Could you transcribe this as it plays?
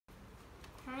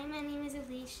my name is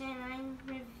Alecia, and I'm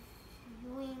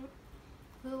reviewing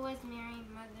Who Was Mary,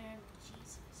 Mother of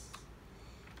Jesus.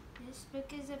 This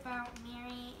book is about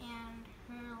Mary and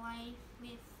her life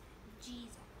with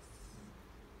Jesus,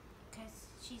 because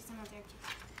she's the mother of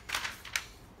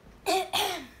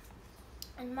Jesus.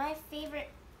 And my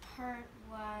favorite part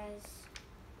was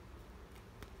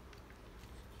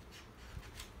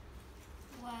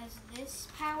this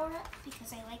power-up,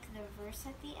 because I like the verse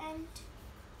at the end.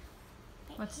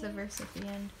 What's the verse at the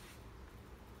end?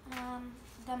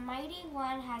 The mighty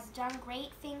one has done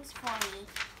great things for me.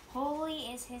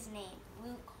 Holy is his name.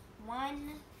 Luke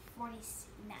 1:49.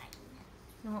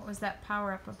 And what was that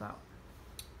power-up about?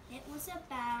 It was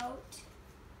about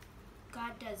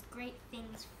God does great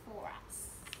things for us.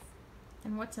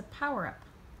 And what's a power-up?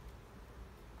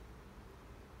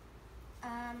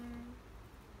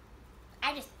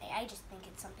 I just think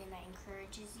it's something that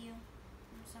encourages you,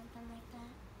 or something like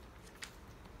that.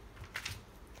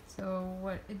 So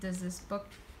what, does this book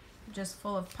just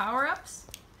full of power-ups?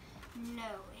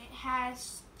 No, it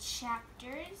has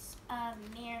chapters of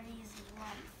Mary's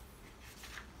life.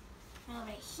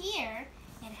 Over here,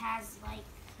 it has like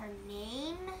her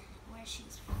name, where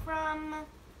she's from,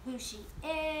 who she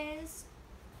is,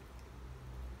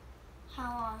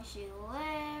 how long she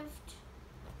lived,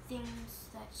 things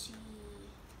that she,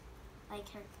 like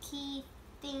her key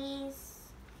thingies,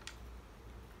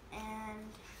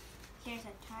 and here's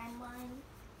a timeline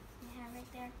we have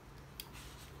right there.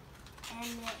 And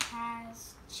it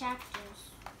has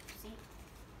chapters, see?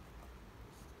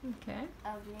 Okay.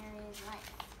 Of Mary's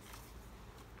life.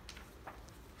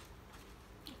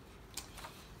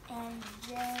 And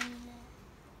then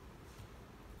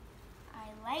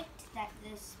I liked that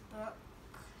this book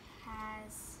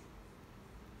has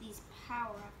these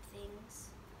power-up things,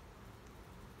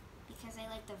 because I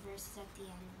like the verses at the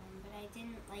end of them, but I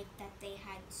didn't like that they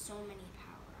had so many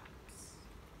power-ups.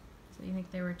 So you think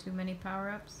there were too many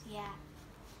power-ups? Yeah.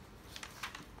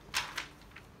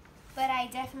 But I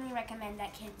definitely recommend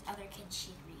that other kids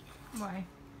should read it. Why?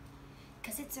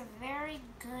 Because it's a very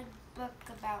good book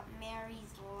about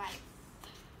Mary's life.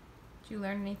 Did you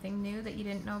learn anything new that you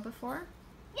didn't know before?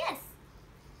 Yes.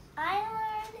 I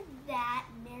learned that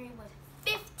Mary was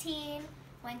 15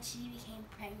 when she became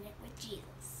pregnant with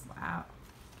Jesus. Wow.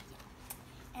 Yeah.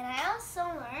 And I also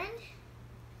learned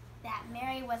that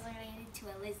Mary was related to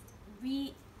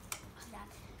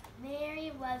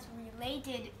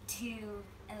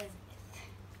Elizabeth,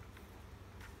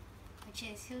 which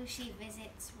is who she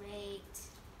visits right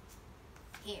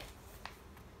here.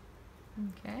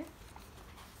 Okay.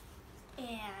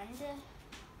 And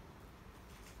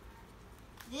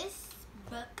this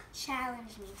book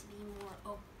challenged me to be more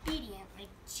obedient,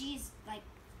 like Jesus,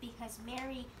 because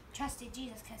Mary trusted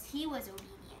Jesus because he was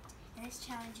obedient, and this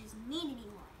challenges me to be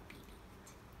more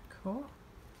obedient. Cool.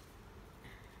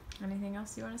 Anything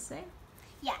else you want to say?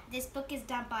 Yeah, this book is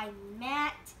done by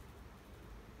Matt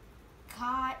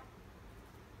Koceich.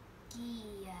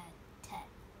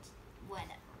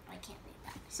 Whatever, I can't read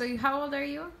that. So how old are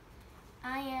you?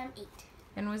 I am 8.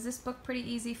 And was this book pretty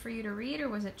easy for you to read, or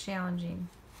was it challenging?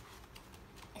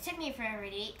 It took me forever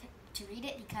to read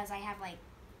it because I have like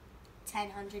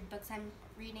 1,000 books I'm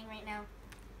reading right now.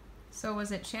 So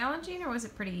was it challenging, or was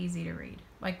it pretty easy to read?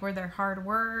 Like, were there hard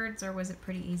words, or was it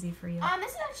pretty easy for you?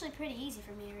 This is actually pretty easy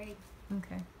for me to read.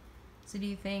 Okay. So do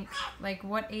you think, like,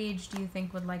 what age do you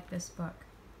think would like this book?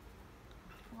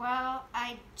 Well,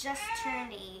 I just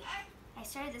turned 8. I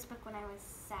started this book when I was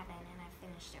 7, and I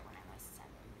finished it when I was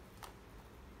 7.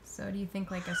 So do you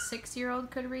think like a 6-year-old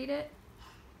could read it?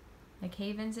 Like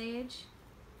Haven's age?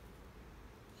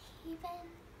 Haven?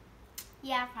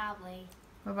 Yeah, probably.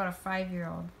 What about a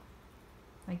 5-year-old?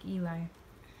 Like Eli?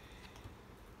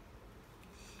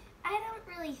 I don't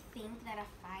really think that a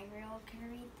 5-year-old could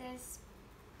read this,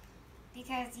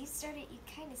 because you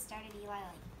kind of started Eli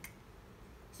like,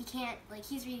 he can't, like,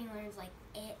 he's reading words like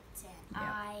it and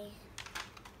I.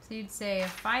 So you'd say a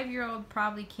 5-year-old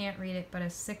probably can't read it, but a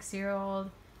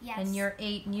 6-year-old, yes. And you're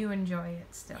 8 and you enjoy it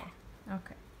still. Yeah.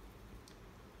 Okay.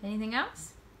 Anything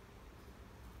else?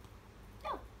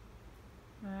 No.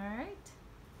 All right.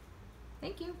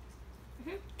 Thank you.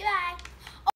 Goodbye.